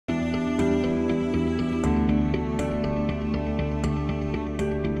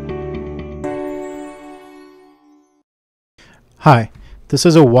Hi, this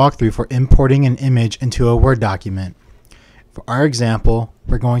is a walkthrough for importing an image into a Word document. For our example,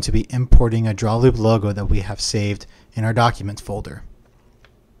 we're going to be importing a draw loop logo that we have saved in our Documents folder.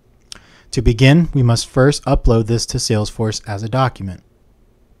 To begin, we must first upload this to Salesforce as a document.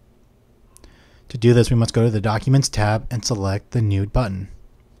 To do this, we must go to the Documents tab and select the New button.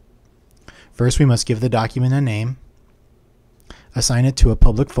 First, we must give the document a name, assign it to a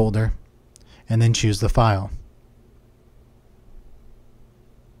public folder, and then choose the file.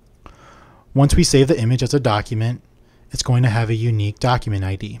 Once we save the image as a document, it's going to have a unique document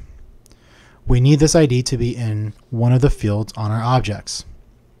ID. We need this ID to be in one of the fields on our objects.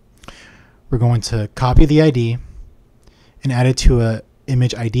 We're going to copy the ID and add it to an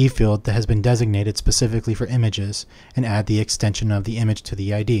image ID field that has been designated specifically for images and add the extension of the image to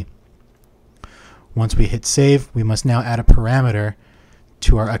the ID. Once we hit save, we must now add a parameter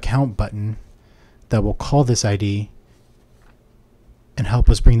to our account button that will call this ID and help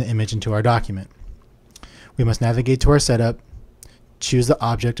us bring the image into our document. We must navigate to our setup, choose the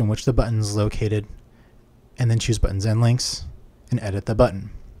object in which the button is located, and then choose Buttons and Links and edit the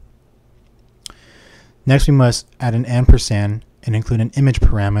button. Next, we must add an ampersand and include an image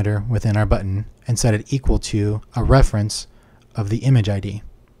parameter within our button and set it equal to a reference of the image ID.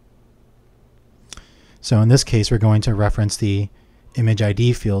 So in this case, we're going to reference the image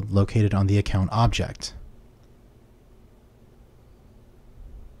ID field located on the account object.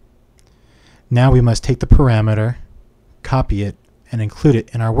 Now we must take the parameter, copy it, and include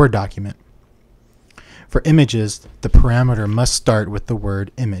it in our Word document. For images, the parameter must start with the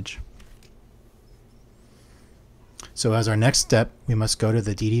word image. So as our next step, we must go to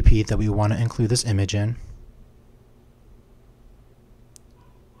the DDP that we want to include this image in,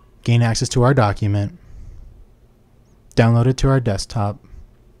 gain access to our document, download it to our desktop,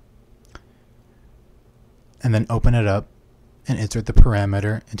 and then open it up and insert the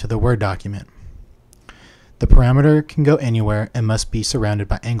parameter into the Word document. The parameter can go anywhere and must be surrounded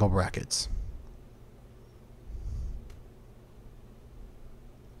by angle brackets.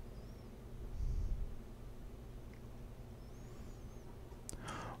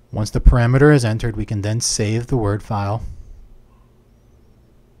 Once the parameter is entered, we can then save the Word file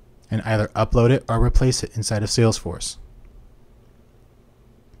and either upload it or replace it inside of Salesforce.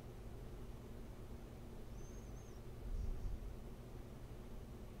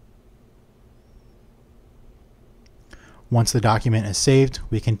 Once the document is saved,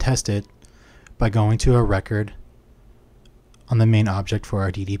 we can test it by going to a record on the main object for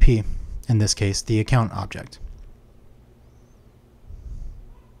our DDP, in this case, the account object.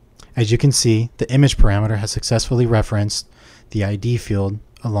 As you can see, the image parameter has successfully referenced the ID field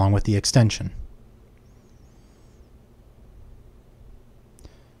along with the extension.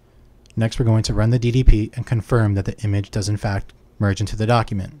 Next, we're going to run the DDP and confirm that the image does in fact merge into the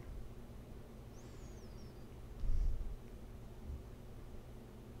document.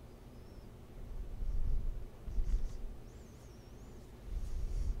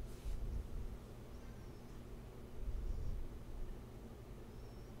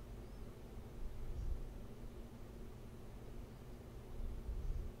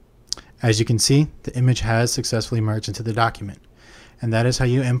 As you can see, the image has successfully merged into the document, and that is how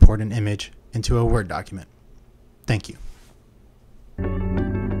you import an image into a Word document. Thank you.